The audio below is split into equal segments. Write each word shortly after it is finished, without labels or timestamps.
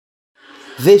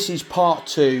This is part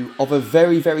 2 of a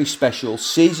very, very special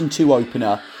Season 2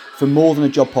 opener for More Than A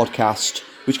Job podcast,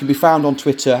 which can be found on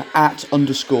Twitter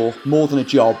 @_More Than A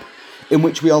Job, in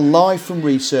which we are live from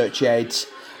ResearchEd,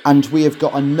 and we have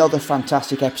got another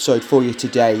fantastic episode for you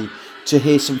today to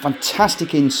hear some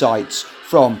fantastic insights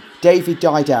from David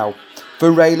Didow,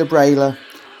 Varela Brailer,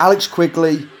 Alex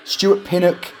Quigley, Stuart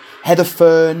Pinnock, Heather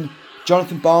Fern,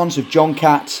 Jonathan Barnes of John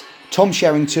Cat, Tom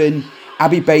Sherrington,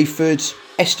 Abby Bayford,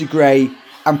 Esther Gray,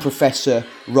 and Professor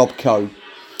Rob Coe.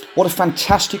 What a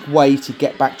fantastic way to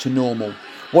get back to normal.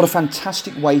 What a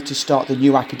fantastic way to start the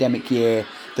new academic year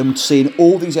than seeing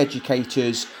all these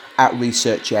educators at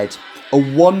ResearchEd. A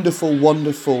wonderful,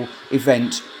 wonderful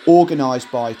event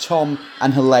organised by Tom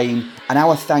and Helene, and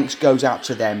our thanks goes out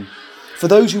to them. For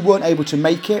those who weren't able to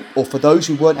make it, or for those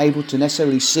who weren't able to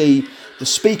necessarily see the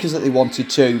speakers that they wanted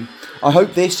to, I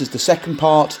hope this is the second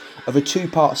part of a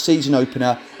 2-part season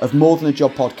opener of More Than A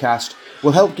Job podcast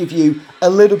will help give you a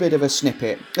little bit of a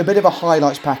snippet, a bit of a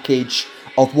highlights package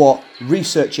of what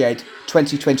ResearchEd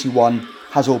 2021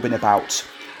 has all been about.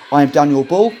 I am Daniel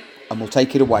Bull, and we'll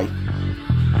take it away.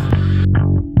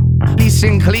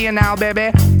 Listen clear now, baby.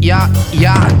 Yeah,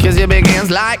 cause it begins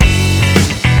like.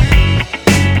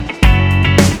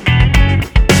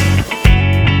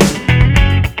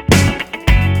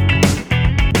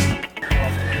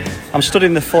 I'm stood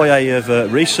in the foyer of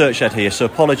ResearchEd here, so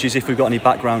apologies if we've got any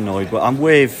background noise, but I'm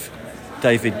with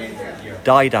David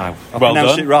Didow. I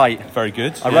pronounced it right. Very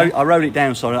good. I wrote it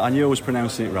down, so I knew I was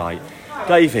pronouncing it right.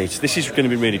 David, this is going to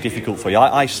be really difficult for you.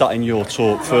 I sat in your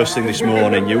talk first thing this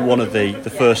morning. You're one of the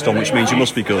first on, which means you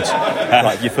must be good.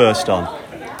 Right, you're first on.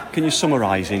 Can you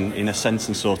summarise in a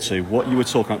sentence or two what you were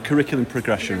talking about? Curriculum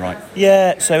progression, right?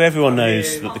 Yeah, so everyone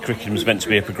knows that the curriculum is meant to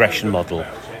be a progression model.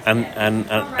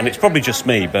 And it's probably just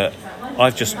me, but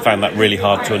I've just found that really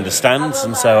hard to understand,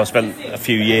 and so I spent a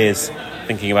few years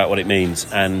thinking about what it means,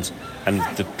 and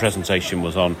the presentation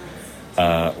was on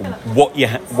what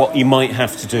you might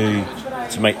have to do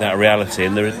to make that a reality.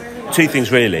 And there are two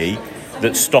things really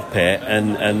that stop it,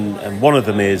 and one of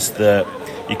them is that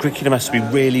your curriculum has to be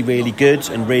really, really good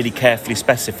and really carefully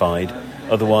specified,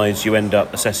 otherwise you end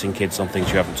up assessing kids on things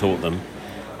you haven't taught them.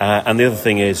 And the other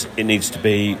thing is it needs to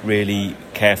be really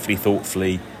carefully,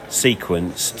 thoughtfully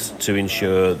sequenced to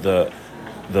ensure that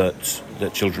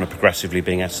children are progressively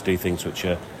being asked to do things which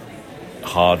are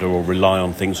harder or rely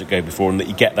on things that go before, and that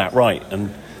you get that right.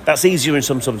 And that's easier in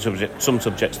some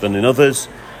subjects than in others,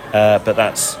 but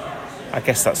I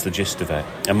guess that's the gist of it.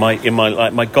 And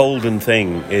my golden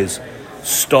thing is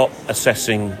stop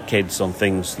assessing kids on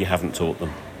things you haven't taught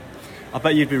them. I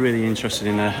bet you'd be really interested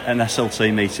in an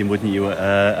SLT meeting, wouldn't you?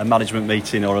 A management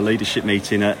meeting or a leadership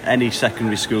meeting at any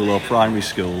secondary school or primary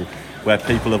school, where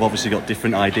people have obviously got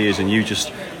different ideas, and you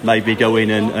just maybe go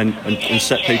in and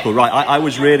set people right. I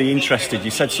was really interested.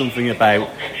 You said something about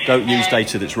don't use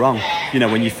data that's wrong. You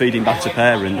know, when you're feeding back to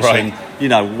parents, right. And you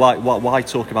know why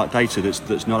talk about data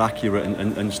that's not accurate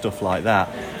and stuff like that.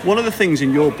 One of the things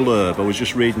in your blurb, I was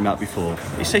just reading that before.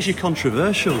 It says you're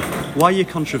controversial. Why are you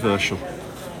controversial?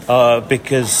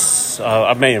 Because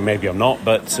maybe I'm not,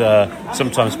 but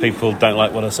sometimes people don't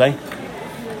like what I say.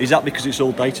 Is that because it's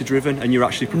all data driven and you're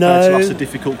actually prepared to ask the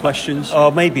difficult questions?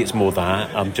 Oh, maybe it's more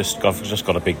that I've just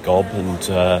got a big gob, and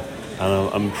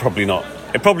I'm probably not.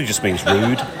 It probably just means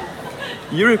rude.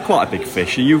 You're quite a big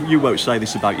fish. You won't say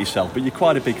this about yourself, but you're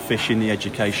quite a big fish in the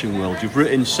education world. You've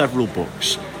written several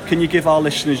books. Can you give our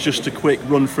listeners just a quick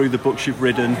run through the books you've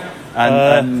written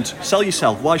and sell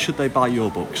yourself? Why should they buy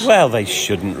your books? Well, they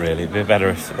shouldn't really.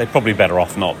 They're probably better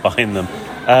off not buying them.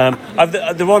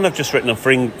 The one I've just written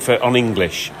on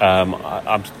English,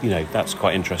 that's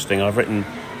quite interesting. I've written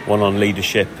one on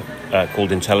leadership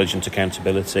called Intelligent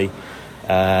Accountability,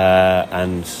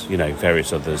 and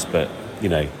various others. But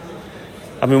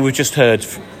we've just heard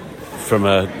from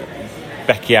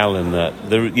Becky Allen that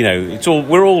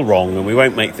we're all wrong and we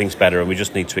won't make things better, and we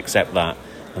just need to accept that,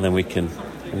 and then we can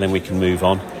move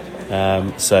on.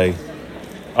 So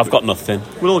I've got nothing.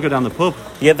 We'll all go down the pub.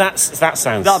 Yeah, that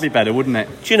sounds. That'd be better, wouldn't it?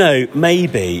 Do you know?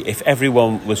 Maybe if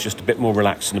everyone was just a bit more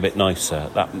relaxed and a bit nicer,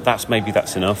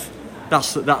 that's enough.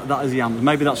 That is the answer.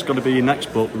 Maybe that's got to be your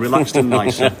next book, Relaxed and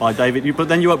Nicer by David. But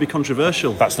then you won't be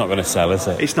controversial. That's not going to sell, is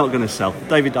it? It's not going to sell.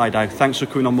 David Didow, thanks for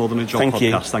coming on More Than A Job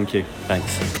podcast. Thank you.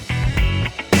 Thanks.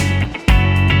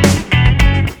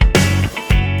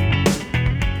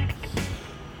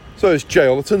 So it's Jay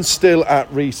Ollerton, still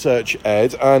at Research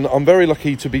Ed, and I'm very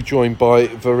lucky to be joined by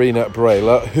Verena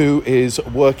Barela, who is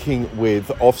working with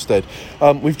Ofsted.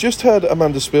 We've just heard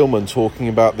Amanda Spielman talking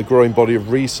about the growing body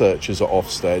of researchers at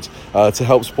Ofsted to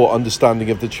help support understanding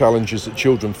of the challenges that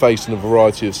children face in a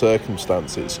variety of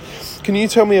circumstances. Can you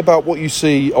tell me about what you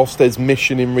see Ofsted's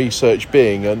mission in research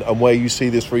being and where you see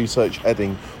this research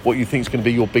heading, what you think is going to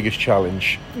be your biggest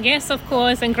challenge? Yes, of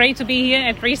course, and great to be here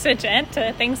at Research Ed.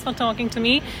 Thanks for talking to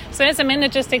me. So as Amanda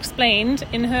just explained,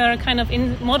 in her kind of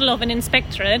model of an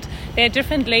inspectorate, there are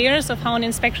different layers of how an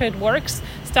inspectorate works,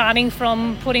 starting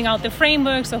from putting out the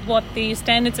frameworks of what the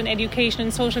standards in education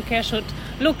and social care should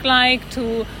look like,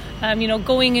 to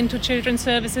going into children's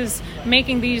services,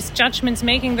 making these judgments,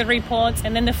 making the reports,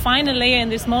 and then the final layer in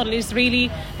this model is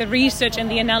really the research and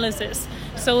the analysis.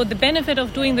 So the benefit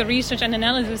of doing the research and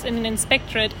analysis in an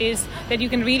inspectorate is that you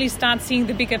can really start seeing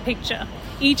the bigger picture.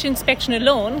 Each inspection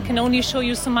alone can only show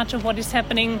you so much of what is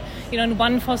happening, in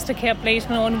one foster care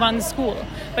placement or in one school.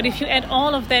 But if you add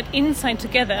all of that insight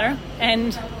together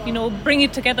and, bring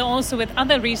it together also with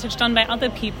other research done by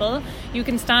other people, you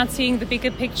can start seeing the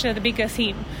bigger picture, the bigger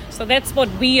theme. So that's what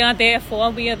we are there for.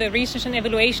 We are the research and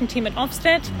evaluation team at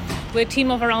Ofsted. We're a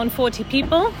team of around 40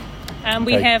 people.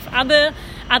 We have other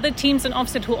teams in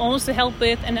Ofsted who also help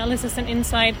with analysis and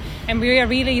insight, and we are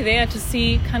really there to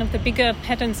see kind of the bigger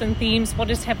patterns and themes,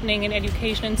 what is happening in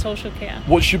education and social care.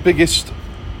 What's your biggest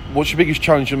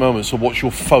challenge at the moment? So what's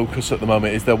your focus at the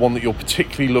moment? Is there one that you're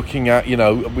particularly looking at?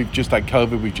 We've just had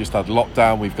COVID, we've just had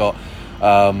lockdown, we've got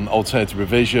alternative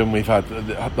provision, we've had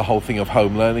the whole thing of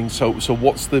home learning. So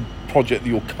what's the project that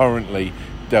you're currently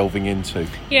delving into?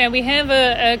 Yeah, we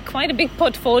have quite a big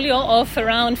portfolio of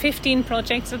around 15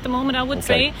 projects at the moment, I would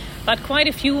say, but quite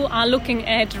a few are looking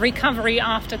at recovery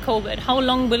after COVID. How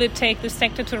long will it take the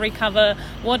sector to recover?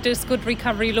 What does good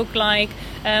recovery look like?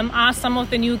 Are some of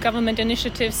the new government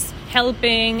initiatives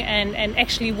helping and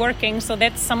actually working? So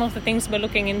that's some of the things we're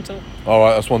looking into. All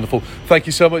right, that's wonderful. Thank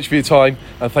you so much for your time,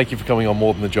 and thank you for coming on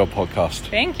More Than a Job podcast.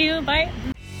 Thank you. Bye.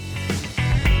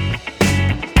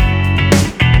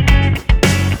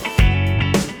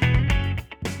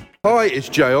 Hi, it's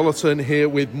Jay Ollerton here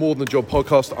with More Than a Job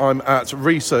podcast. I'm at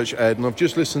Research Ed, and I've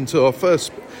just listened to our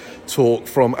first talk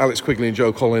from Alex Quigley and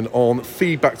Joe Collin on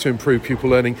feedback to improve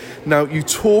pupil learning. Now, you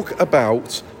talk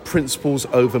about principles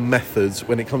over methods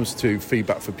when it comes to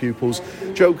feedback for pupils.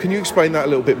 Joe, can you explain that a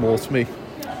little bit more to me?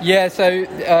 Yeah, so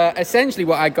essentially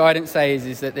what our guidance says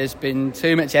is that there's been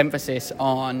too much emphasis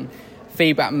on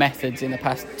feedback methods in the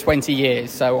past 20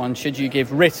 years. So on should you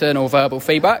give written or verbal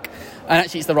feedback? And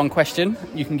actually it's the wrong question.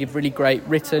 You can give really great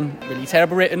written, really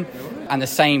terrible written, and the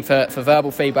same for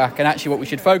verbal feedback. And actually what we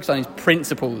should focus on is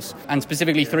principles, and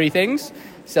specifically three things.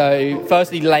 So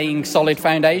firstly, laying solid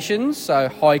foundations, so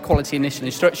high quality initial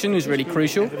instruction is really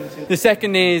crucial. The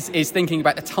second is thinking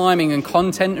about the timing and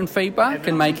content and feedback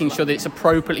and making sure that it's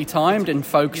appropriately timed and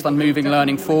focused on moving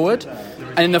learning forward.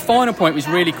 And then the final point was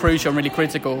really crucial and really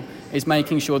critical, is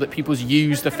making sure that pupils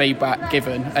use the feedback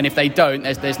given, and if they don't,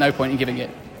 there's no point in giving it.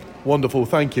 Wonderful,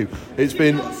 thank you. It's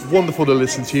been wonderful to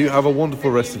listen to you. Have a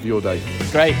wonderful rest of your day.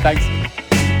 Great, thanks.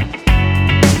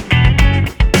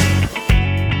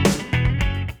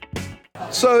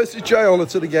 So it's Jay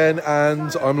Ollerton again,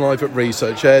 and I'm live at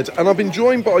Research Ed, and I've been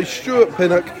joined by Stuart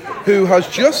Pinnock, who has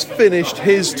just finished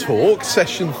his talk,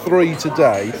 session 3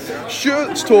 today.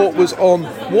 Stuart's talk was on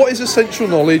what is essential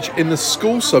knowledge in the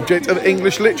school subject of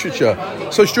English literature.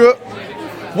 So Stuart,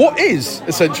 what is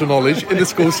essential knowledge in the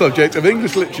school subject of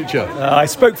English literature? I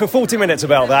spoke for 40 minutes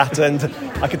about that, and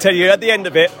I can tell you at the end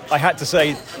of it, I had to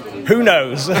say, who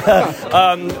knows?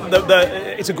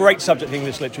 It's a great subject,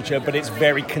 English literature, but it's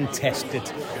very contested.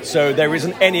 So there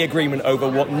isn't any agreement over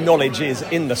what knowledge is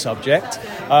in the subject.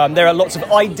 There are lots of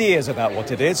ideas about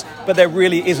what it is, but there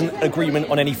really isn't agreement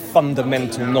on any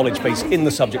fundamental knowledge base in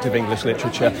the subject of English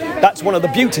literature. That's one of the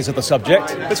beauties of the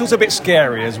subject. It's also a bit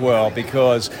scary as well,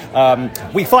 because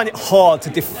we find it hard to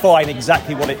define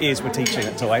exactly what it is we're teaching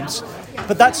at times.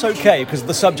 But that's okay, because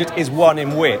the subject is one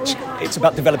in which it's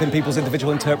about developing people's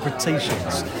individual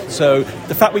interpretations. So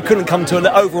the fact we couldn't come to an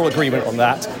overall agreement on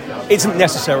that isn't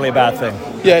necessarily a bad thing.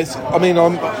 Yes, I mean,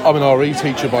 I'm an RE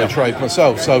teacher by trade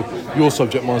myself, so your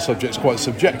subject, my subject is quite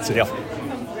subjective.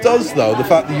 Yeah. Does, though, the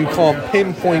fact that you can't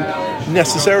pinpoint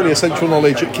necessarily essential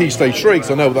knowledge at Key Stage 3,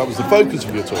 because I know that was the focus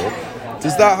of your talk,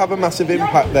 does that have a massive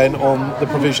impact then on the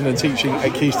provision and teaching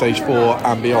at Key Stage 4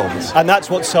 and beyond? And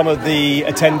that's what some of the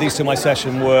attendees to my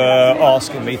session were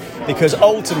asking me, because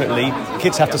ultimately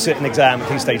kids have to sit an exam at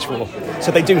Key Stage 4, so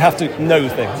they do have to know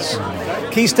things.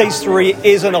 Key Stage 3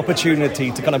 is an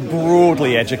opportunity to kind of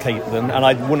broadly educate them, and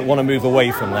I wouldn't want to move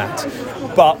away from that.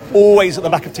 But always at the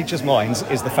back of teachers' minds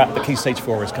is the fact that Key Stage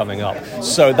 4 is coming up.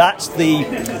 So that's the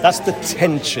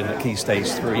tension at Key Stage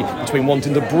 3 between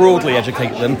wanting to broadly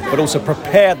educate them but also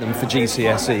prepare them for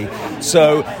GCSE.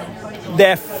 So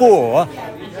therefore,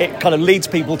 it kind of leads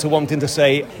people to wanting to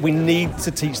say we need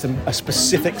to teach them a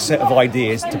specific set of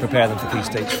ideas to prepare them for Key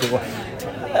Stage 4.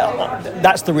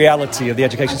 That's the reality of the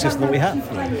education system that we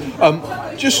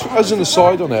have. Just as an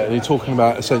aside on it, and you're talking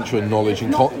about essential knowledge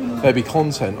and maybe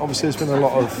content, obviously there's been a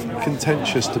lot of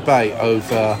contentious debate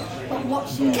over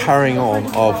carrying on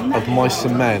of Mice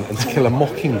and Men and To Kill a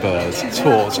Mockingbird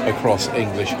taught across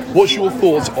English. What's your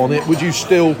thoughts on it? Would you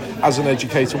still, as an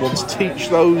educator, want to teach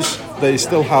those? They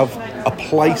still have a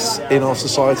place in our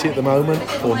society at the moment,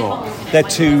 or not? They're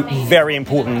two very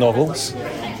important novels.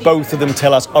 Both of them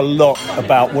tell us a lot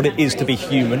about what it is to be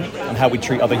human and how we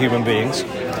treat other human beings.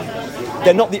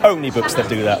 They're not the only books that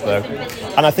do that, though.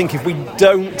 And I think if we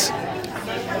don't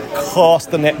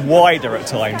cast the net wider at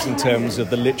times in terms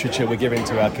of the literature we're giving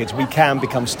to our kids, we can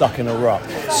become stuck in a rut.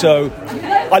 So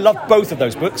I love both of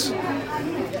those books.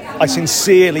 I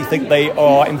sincerely think they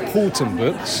are important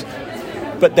books,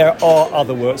 but there are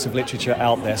other works of literature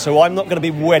out there. So I'm not going to be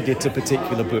wedded to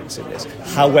particular books in this.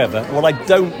 However, what I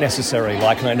don't necessarily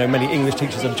like, and I know many English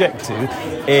teachers object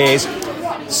to, is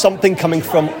something coming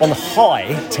from on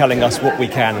high telling us what we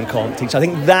can and can't teach. I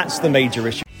think that's the major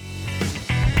issue.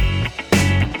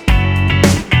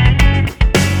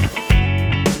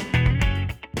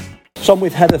 So I'm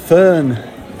with Heather Fern.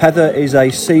 Heather is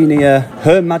a senior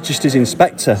Her Majesty's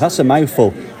Inspector. That's a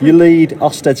mouthful. You lead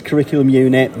Ofsted's curriculum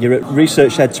unit. You're at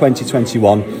Research Ed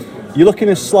 2021. You're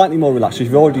looking slightly more relaxed.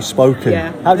 You've already spoken.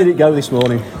 Yeah. How did it go this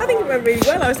morning? I think it went really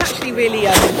well. I was actually really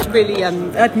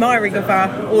admiring of our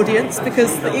audience,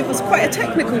 because it was quite a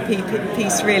technical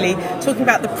piece, really, talking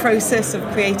about the process of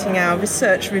creating our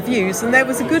research reviews, and there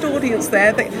was a good audience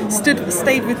there that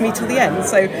stayed with me till the end.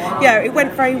 So yeah, it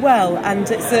went very well, and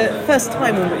it's the first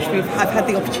time in which I've had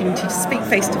the opportunity to speak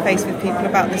face to face with people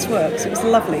about this work. So it was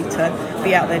lovely to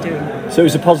be out there doing it. So it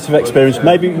was a positive experience.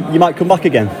 Maybe you might come back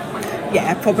again.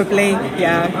 Yeah, probably.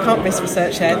 Yeah, can't miss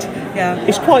Research Ed. Yeah,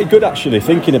 it's quite good actually,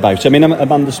 thinking about it. I mean,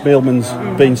 Amanda Spielman's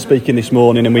been speaking this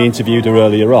morning, and we interviewed her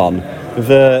earlier on.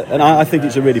 And I think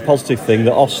it's a really positive thing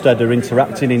that Ofsted are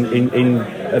interacting in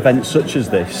events such as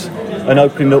this and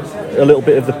opening up a little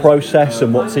bit of the process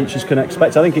and what teachers can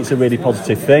expect. I think it's a really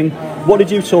positive thing. What did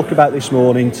you talk about this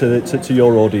morning to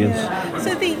your audience?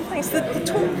 So the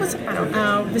talk was about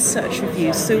our research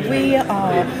reviews. So we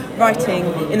are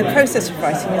in the process of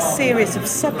writing a series of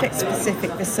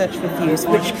subject-specific research reviews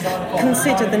which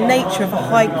consider the nature of a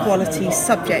high-quality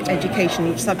subject education,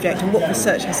 each subject, and what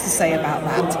research has to say about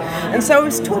that. And so I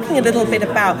was talking a little bit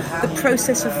about the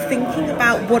process of thinking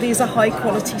about what is a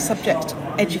high-quality subject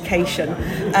education.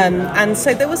 And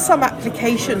so there was some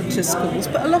application to schools,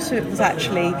 but a lot of it was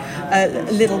actually a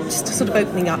little just sort of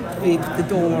opening up the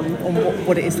door on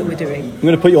what it is that we're doing. I'm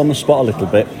going to put you on the spot a little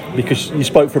bit, because you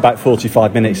spoke for about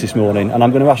 45 minutes this morning, and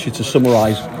I'm going to ask you to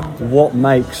summarise what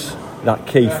makes that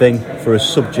key thing for a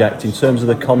subject in terms of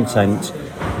the content,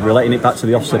 relating it back to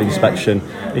the Ofsted inspection.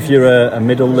 If you're a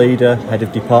middle leader, head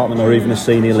of department, or even a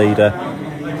senior leader,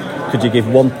 could you give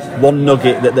one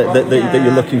nugget that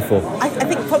you're looking for? I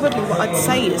think probably what I'd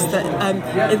say is that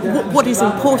what is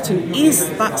important is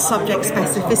that subject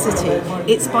specificity.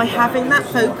 It's by having that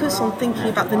focus on thinking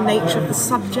about the nature of the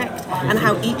subject and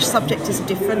how each subject is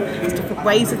different. There's different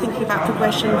ways of thinking about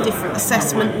progression, different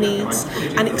assessment needs,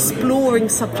 and exploring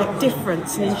subject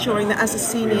difference and ensuring that as a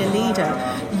senior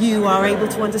leader you are able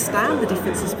to understand the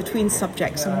differences between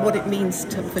subjects and what it means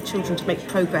for children to make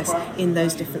progress in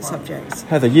those different subjects.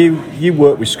 Heather, you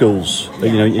work with schools,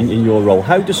 in your role.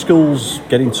 How do schools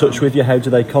get in touch with you? How do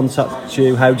they contact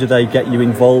you? How do they get you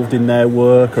involved in their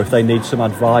work, or if they need some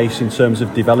advice in terms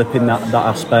of developing that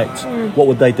aspect, what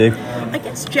would they do? I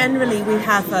guess generally we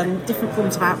have different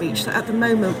forms of outreach. So at the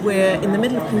moment we're in the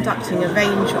middle of conducting a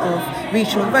range of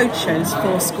regional roadshows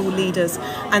for school leaders,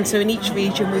 and so in each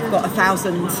region we've got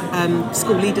 1,000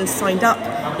 school leaders signed up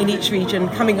in each region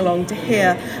coming along to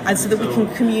hear, and so that we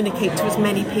can communicate to as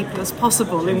many people as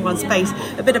possible in one space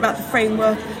a bit about the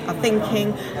framework, our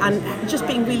thinking, and just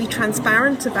being really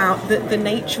transparent about the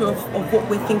nature of what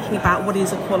we're thinking about, what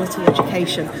is a quality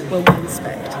education when we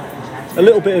inspect. A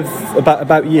little bit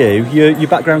about you. Your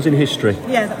background's in history.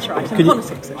 Yeah, that's right. And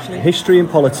politics, actually. History and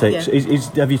politics. Yeah.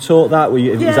 Have you taught that?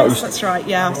 Yes, that's right.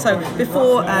 Yeah. So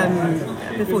before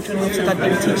joining Ofsted, I'd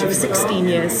been a teacher for 16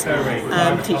 years,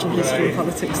 teaching history and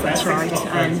politics. That's right,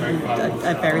 and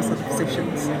at various other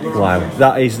positions. Wow,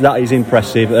 that is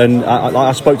impressive. And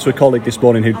I spoke to a colleague this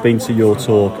morning who'd been to your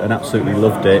talk and absolutely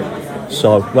loved it.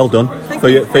 So well done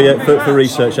for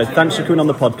Research Ed. Thanks for coming on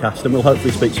the podcast, and we'll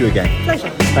hopefully speak to you again. Pleasure.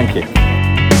 Thank you.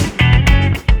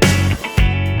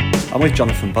 I'm with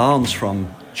Jonathan Barnes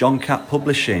from John Catt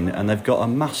Publishing, and they've got a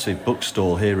massive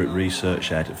bookstore here at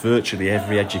Research Ed. Virtually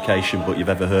every education book you've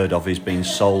ever heard of is being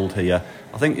sold here.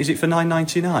 I think, is it for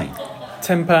 $9.99?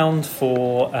 £10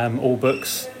 for all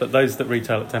books, but those that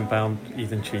retail at £10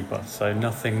 even cheaper, so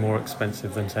nothing more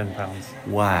expensive than £10.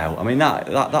 Wow, I mean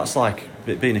that's like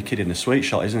being a kid in a sweet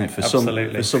shop, isn't it, for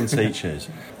Absolutely. some teachers?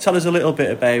 Tell us a little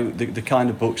bit about the kind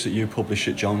of books that you publish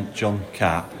at John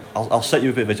Catt. I'll set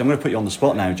you a bit of it. I'm going to put you on the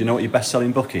spot now. Do you know what your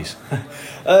best-selling book is?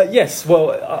 Yes,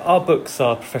 well, our books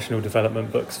are professional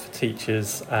development books for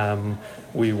teachers.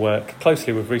 We work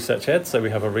closely with Research Ed, so we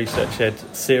have a Research Ed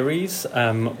series,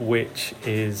 which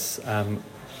is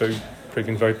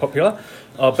proving very popular.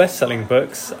 Our best-selling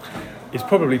books is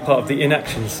probably part of the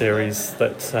Inaction series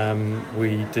that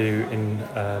we do in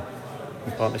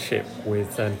partnership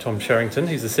with Tom Sherrington,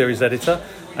 who's the series editor,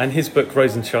 and his book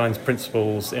Rose and Shine's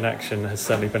Principles in Action has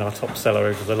certainly been our top seller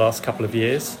over the last couple of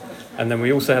years. And then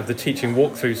we also have the Teaching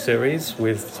Walkthrough series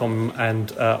with Tom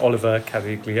and Oliver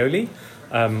Caviglioli,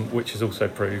 which is also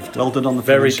proved well done on the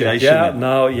very good. pronunciation.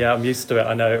 I'm used to it.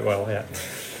 I know it well. Yeah.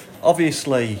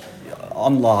 Obviously,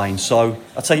 online. So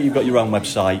I take it you've got your own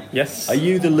website. Yes. Are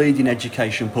you the leading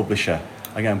education publisher?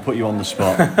 Again, put you on the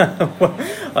spot. Well,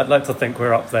 I'd like to think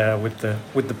we're up there with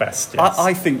the best. Yes.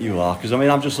 I think you are, because I mean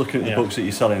I'm just looking at the books that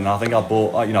you're selling, and I think I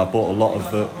bought a lot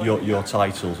of your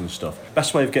titles and stuff.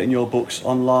 Best way of getting your books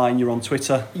online? You're on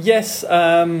Twitter. Yes,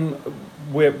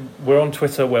 we're on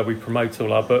Twitter where we promote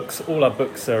all our books. All our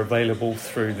books are available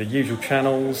through the usual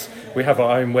channels. We have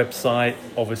our own website,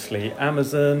 obviously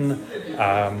Amazon,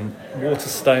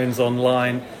 Waterstones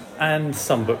online, and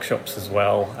some bookshops as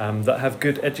well that have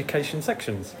good education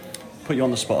sections. Put you on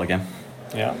the spot again.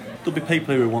 Yeah. There'll be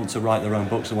people who want to write their own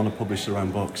books and want to publish their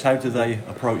own books. How do they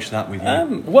approach that with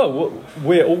you? Well,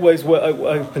 we're always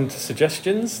open to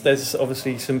suggestions. There's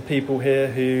obviously some people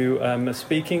here who are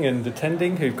speaking and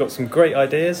attending who've got some great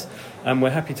ideas, and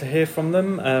we're happy to hear from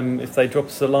them. If they drop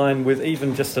us a line with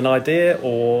even just an idea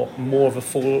or more of a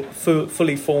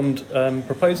fully formed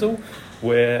proposal,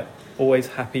 we're always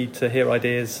happy to hear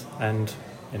ideas, and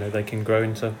they can grow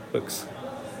into books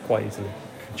quite easily.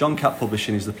 John Catt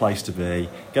Publishing is the place to be.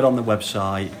 Get on the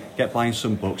website, get buying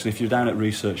some books, and if you're down at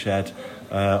Research Ed,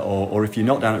 or if you're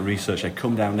not down at Research Ed,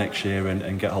 come down next year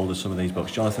and get hold of some of these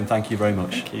books. Jonathan, thank you very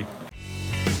much. Thank you.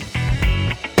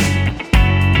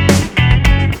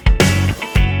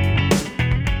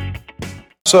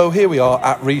 So here we are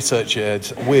at Research Ed.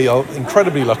 We are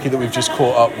incredibly lucky that we've just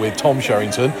caught up with Tom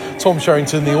Sherrington. Tom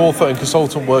Sherrington, the author and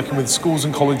consultant working with schools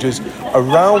and colleges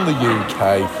around the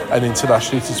UK and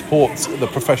internationally to support the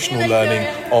professional learning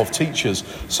of teachers.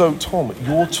 So Tom,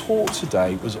 your talk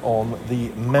today was on the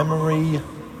memory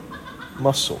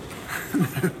muscle.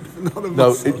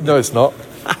 No, it's not.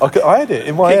 I had it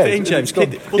in my head. Keep it in, James.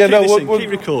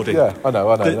 Keep recording. Yeah, I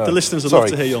know. The listeners would love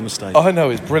to hear your mistake. I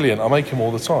know, it's brilliant. I make them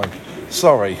all the time.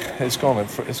 Sorry, it's gone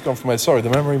from my head. Sorry, the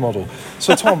memory model.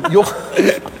 So Tom, your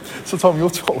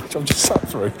talk, which I've just sat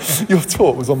through, your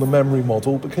talk was on the memory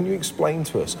model, but can you explain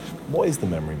to us, what is the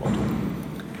memory model?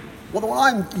 Well, the one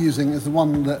I'm using is the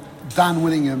one that Dan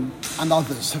Willingham and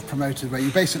others have promoted, where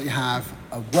you basically have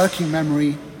a working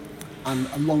memory and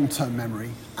a long-term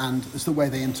memory, and it's the way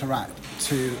they interact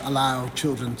to allow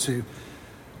children to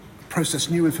process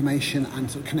new information and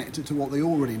to connect it to what they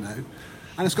already know.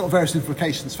 And it's got various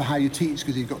implications for how you teach,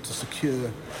 because you've got to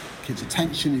secure kids'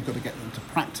 attention, you've got to get them to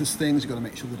practice things, you've got to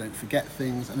make sure they don't forget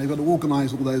things, and they've got to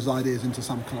organise all those ideas into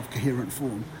some kind of coherent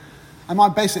form. And my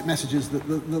basic message is that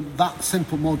that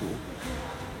simple model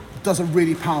does a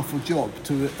really powerful job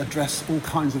to address all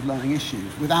kinds of learning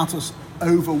issues without us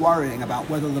over worrying about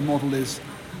whether the model is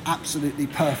absolutely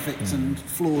perfect and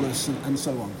flawless and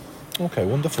so on. Okay,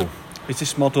 wonderful. Is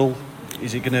this model,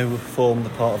 is it going to form the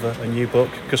part of a new book?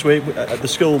 Because we at the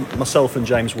school, myself and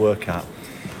James work at,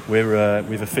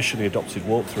 we've officially adopted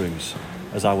walkthroughs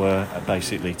as our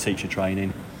basically teacher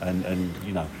training, and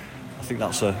I think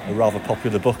that's a rather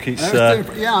popular book. It's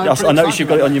I noticed you've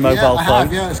got it on your mobile phone.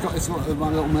 It's got my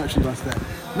little merchandise there.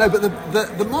 No, but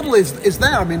the model is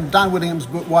there. I mean, Dan Willingham's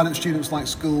book, Why Don't Students Like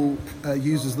School,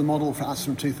 uses the model. That's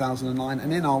from 2009.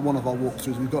 And in one of our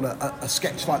walkthroughs, we've got a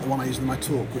sketch like the one I used in my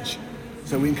talk,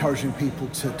 so we're encouraging people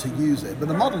to use it. But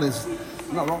the model is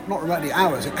not really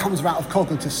ours. It comes out of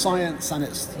cognitive science, and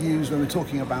it's used when we're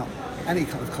talking about any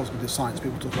kind of cognitive science.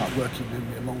 People talk about working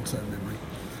memory and long-term memory.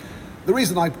 The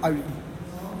reason I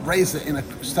raise it in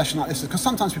a session like this is because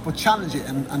sometimes people challenge it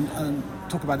and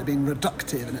talk about it being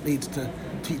reductive, and it leads to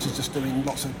teachers just doing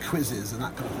lots of quizzes and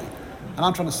that kind of thing. And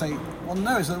I'm trying to say, well,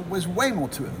 no, there's way more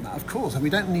to it than that, of course. And we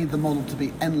don't need the model to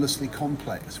be endlessly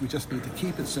complex. We just need to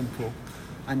keep it simple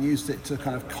and use it to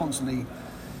kind of constantly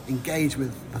engage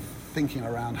with the thinking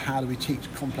around how do we teach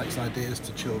complex ideas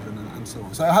to children and so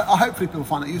on. So hopefully people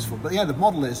find it useful. But yeah, the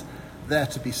model is there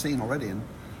to be seen already, and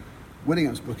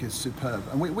Whittingham's book is superb.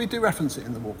 And we do reference it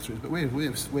in the walkthroughs, but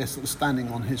we're sort of standing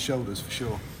on his shoulders for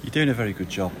sure. You're doing a very good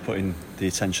job putting the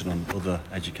attention on other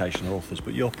educational authors,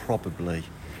 but you're probably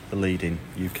the leading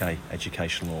UK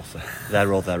educational author,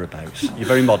 there or thereabouts. You're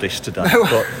very modest today,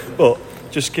 but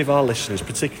just give our listeners,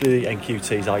 particularly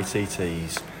NQTs,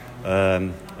 ITTs,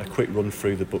 a quick run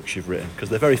through the books you've written, because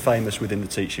they're very famous within the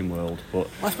teaching world, but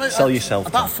sell yourself.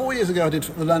 About 4 years ago I did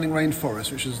The Learning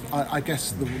Rainforest, which is, I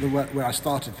guess, the work where I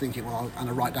started thinking, and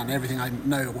I write down everything I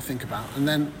know or think about. And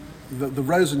then the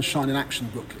Rosenshine in Action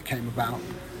book came about,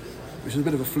 which is a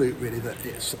bit of a fluke, really, that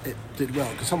it did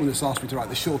well, because someone just asked me to write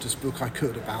the shortest book I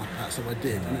could about that, so I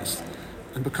did.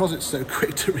 And because it's so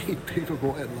quick to read, people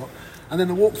bought it a lot. And then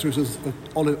the walkthroughs was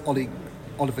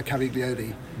Oliver Cariglioli.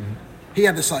 Mm-hmm. He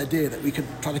had this idea that we could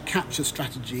try to capture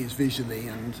strategies visually,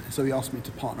 and so he asked me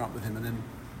to partner up with him. And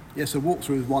then, so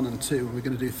walkthroughs 1 and 2, and we're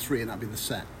going to do 3, and that'll be the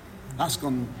set. That's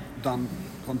gone down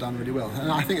really well.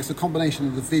 And I think it's a combination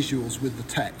of the visuals with the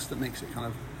text that makes it kind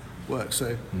of work.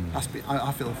 So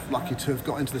I feel lucky to have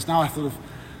got into this. Now I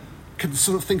could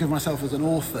sort of think of myself as an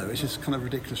author, which is kind of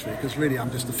ridiculous, really, because really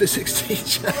I'm just a physics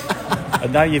teacher.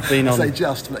 And now you've been on. Say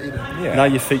just, but you know. Yeah. Now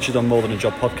you've featured on More Than a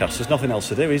Job podcast. There's nothing else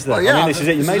to do, is there? Well, yeah, I mean, this is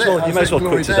it. You may as well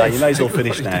quit today. You may as well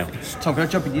finish now. Tom, can I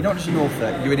jump in? You're not just an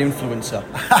author. You're an influencer.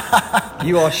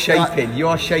 You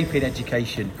are shaping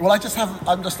education. Well,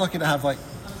 I'm just lucky to have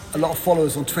a lot of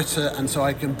followers on Twitter, and so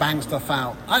I can bang stuff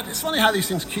out. It's funny how these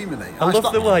things accumulate. I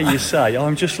love the way you say,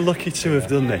 I'm just lucky to have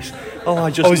done this. I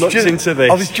looked into this.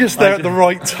 I was just there at the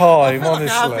right time, honestly.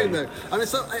 I have been, though. I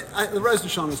mean, the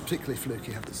Rosenshine was particularly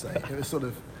fluky, I have to say. It was sort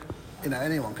of,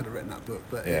 anyone could have written that book.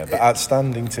 But but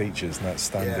outstanding teachers and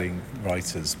outstanding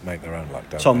writers make their own luck,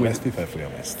 don't Tom, they? Let's be perfectly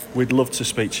honest. We'd love to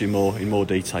speak to you in more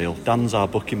detail. Dan's our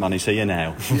booking man, he's here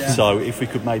now. Yeah. So if we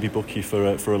could maybe book you for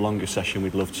a longer session,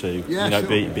 we'd love to. Yeah,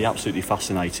 sure. Be absolutely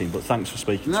fascinating. But thanks for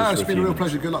speaking to us. No, it's been a real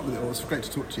pleasure. Good luck with it all. It's great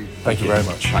to talk to you. Thank you very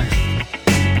much. Thanks.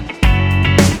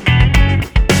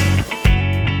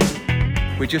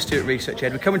 We're just here at Research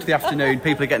Ed. We're coming to the afternoon.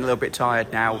 People are getting a little bit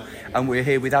tired now, and we're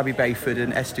here with Abby Bayford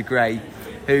and Esther Gray,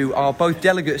 who are both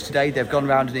delegates today. They've gone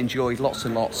around and enjoyed lots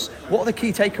and lots. What are the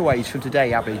key takeaways from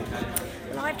today, Abby?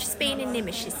 Well, I've just been in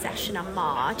Nimish's session on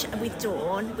Marge with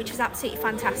Dawn, which was absolutely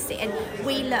fantastic, and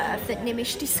we love that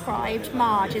Nimish described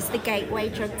Marge as the gateway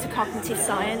drug to cognitive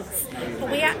science,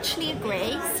 but we actually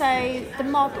agree. So the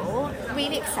model,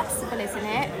 really accessible, isn't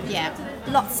it? Yeah.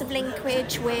 Lots of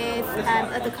linkage with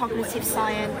other cognitive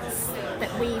science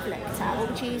that we've looked at.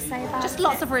 What would you say about Just it?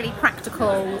 lots of really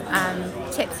practical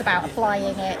tips about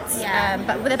applying it,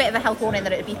 but with a bit of a health warning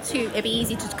that it'd be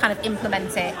easy to kind of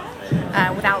implement it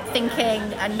without thinking,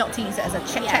 and not to use it as a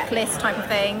checklist type of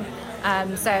thing. I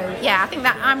think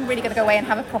that I'm really going to go away and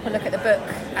have a proper look at the book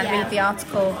and read the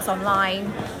articles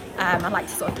online. I'd like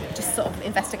to sort of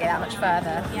investigate that much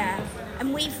further. Yeah.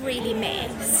 And we've really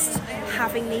missed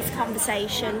having these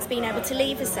conversations, being able to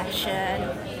leave a session,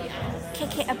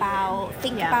 kick it about,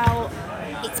 think about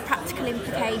its practical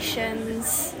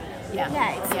implications.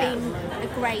 It's been a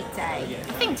great day.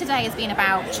 I think today has been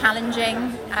about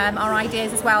challenging our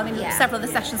ideas as well. I mean, several of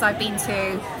the sessions I've been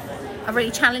to, I've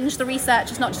really challenged the research.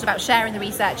 It's not just about sharing the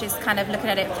research, it's kind of looking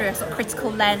at it through a sort of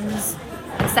critical lens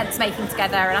and sense making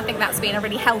together, and I think that's been a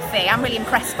really healthy. I'm really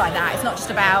impressed by that. It's not just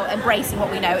about embracing what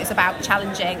we know, it's about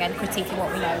challenging and critiquing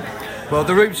what we know. Well,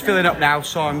 the room's filling up now,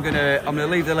 so I'm gonna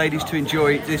leave the ladies to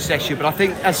enjoy this session. But I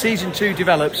think as season 2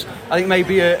 develops, I think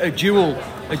maybe a dual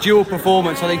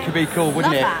performance I think could be cool,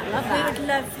 wouldn't it? Love that. We would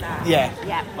love that.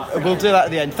 Yeah. We'll do that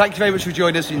at the end. Thank you very much for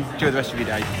joining us, and enjoy the rest of your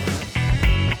day.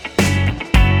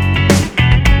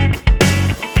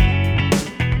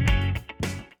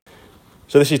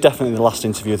 So this is definitely the last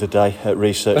interview of the day at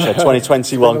Research Ed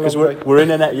 2021, because we're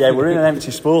in an empty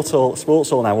sports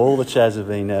hall now. All the chairs have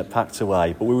been packed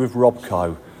away, but we're with Rob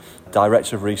Coe,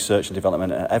 Director of Research and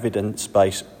Development at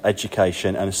Evidence-Based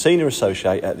Education and a Senior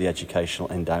Associate at the Educational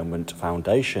Endowment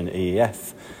Foundation,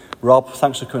 EEF. Rob,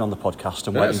 thanks for coming on the podcast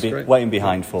and waiting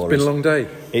behind for us. It's been a long day.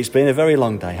 It's been a very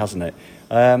long day, hasn't it?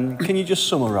 Can you just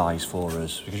summarise for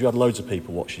us? Because you had loads of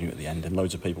people watching you at the end and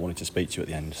loads of people wanted to speak to you at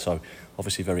the end. So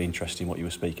obviously very interesting what you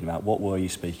were speaking about. What were you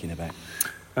speaking about?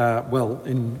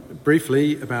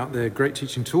 Briefly about the Great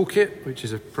Teaching Toolkit, which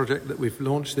is a project that we've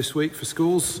launched this week for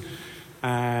schools.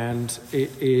 And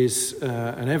it is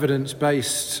an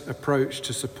evidence-based approach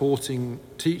to supporting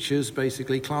teachers,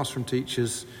 basically classroom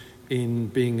teachers, in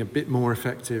being a bit more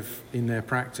effective in their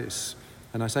practice.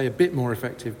 And I say a bit more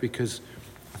effective because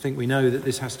I think we know that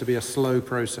this has to be a slow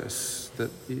process,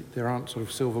 that there aren't sort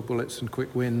of silver bullets and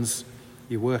quick wins.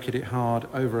 You work at it hard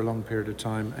over a long period of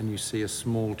time and you see a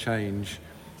small change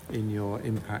in your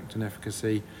impact and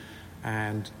efficacy.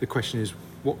 And the question is,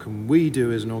 what can we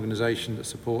do as an organisation that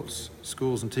supports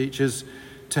schools and teachers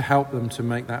to help them to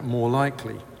make that more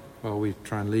likely? Well, we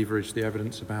try and leverage the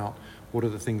evidence about what are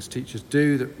the things teachers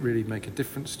do that really make a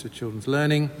difference to children's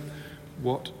learning.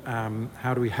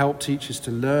 How do we help teachers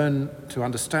to learn to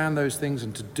understand those things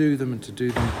and to do them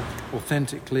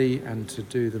authentically and to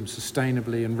do them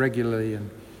sustainably and regularly,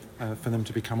 and for them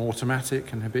to become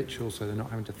automatic and habitual so they're not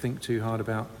having to think too hard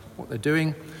about what they're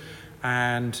doing.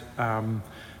 And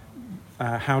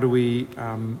how do we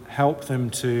help them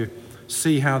to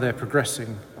see how they're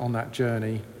progressing on that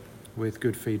journey with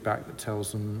good feedback that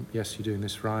tells them, yes, you're doing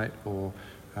this right, or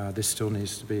this still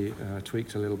needs to be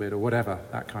tweaked a little bit, or whatever,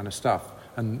 that kind of stuff.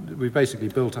 And we've basically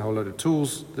built a whole load of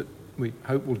tools that we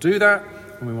hope will do that,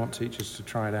 and we want teachers to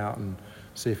try it out and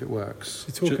see if it works.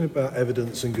 You're talking about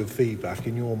evidence and good feedback.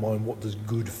 In your mind, what does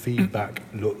good feedback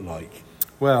look like?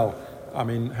 Well, I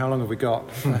mean, how long have we got?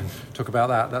 Talk about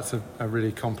that. That's a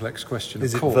really complex question.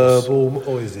 Is it verbal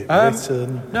or is it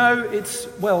written? No,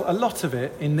 a lot of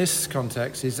it in this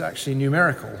context is actually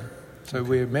numerical. So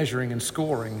we're measuring and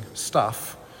scoring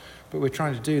stuff, but we're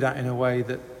trying to do that in a way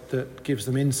that gives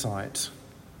them insight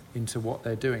into what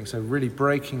they're doing. So really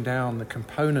breaking down the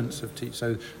components of teaching.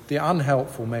 So the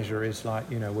unhelpful measure is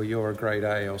like, well, you're a grade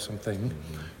A or something,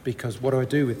 because what do I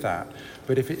do with that?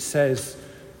 But if it says,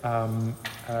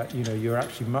 you're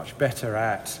actually much better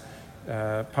at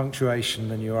punctuation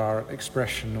than you are at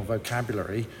expression or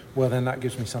vocabulary, well, then that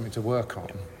gives me something to work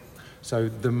on. So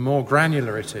the more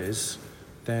granular it is,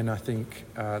 then I think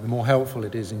the more helpful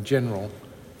it is in general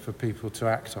for people to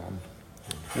act on.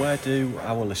 Where do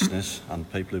our listeners and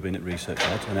people who've been at Research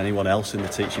Ed and anyone else in the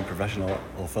teaching profession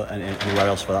or for anywhere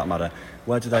else for that matter,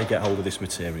 where do they get hold of this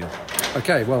material?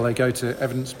 Okay, well, they go to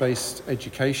Evidence-Based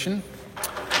Education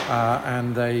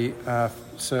and they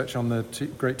search on the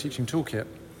Great Teaching Toolkit,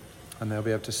 and they'll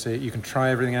be able to see it. You can try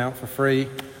everything out for free,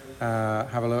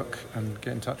 have a look and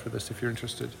get in touch with us if you're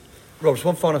interested. Rob, just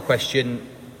one final question.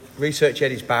 Research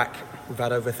Ed is back. We've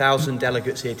had over 1,000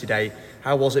 delegates here today.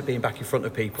 How was it being back in front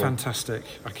of people? Fantastic.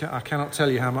 I cannot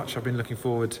tell you how much I've been looking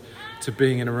forward to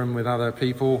being in a room with other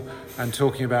people and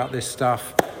talking about this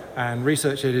stuff. And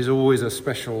Research Ed is always a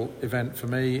special event for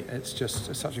me. It's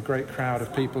just such a great crowd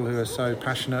of people who are so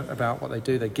passionate about what they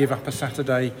do. They give up a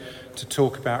Saturday to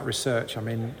talk about research. I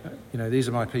mean, these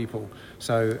are my people.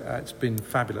 So it's been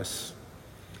fabulous.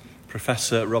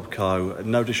 Professor Rob Coe,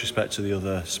 no disrespect to the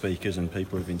other speakers and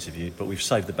people we've interviewed, but we've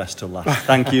saved the best till last.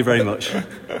 Thank you very much.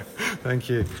 Thank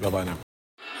you. Bye-bye now.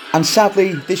 And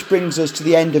sadly, this brings us to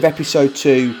the end of episode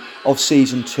 2 of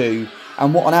season 2.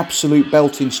 And what an absolute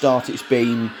belting start it's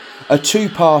been. A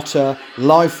 2-parter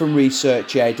live from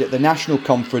Research Ed at the National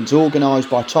Conference organised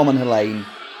by Tom and Helene.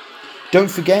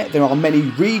 Don't forget, there are many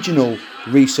regional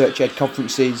Research Ed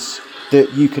conferences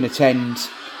that you can attend,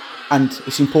 and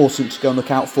it's important to go and look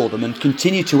out for them and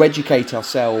continue to educate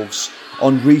ourselves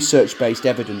on research-based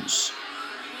evidence.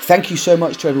 Thank you so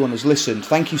much to everyone who's listened.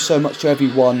 Thank you so much to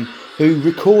everyone who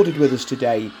recorded with us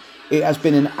today. It has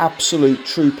been an absolute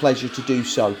true pleasure to do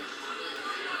so.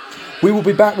 We will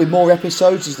be back with more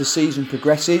episodes as the season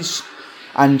progresses,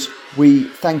 and we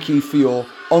thank you for your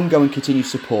ongoing continued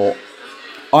support.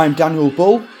 I'm Daniel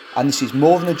Bull, and this is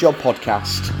More Than a Job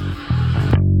podcast.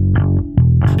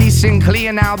 Listen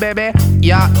clear now, baby.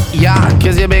 Yeah,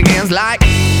 cause it begins like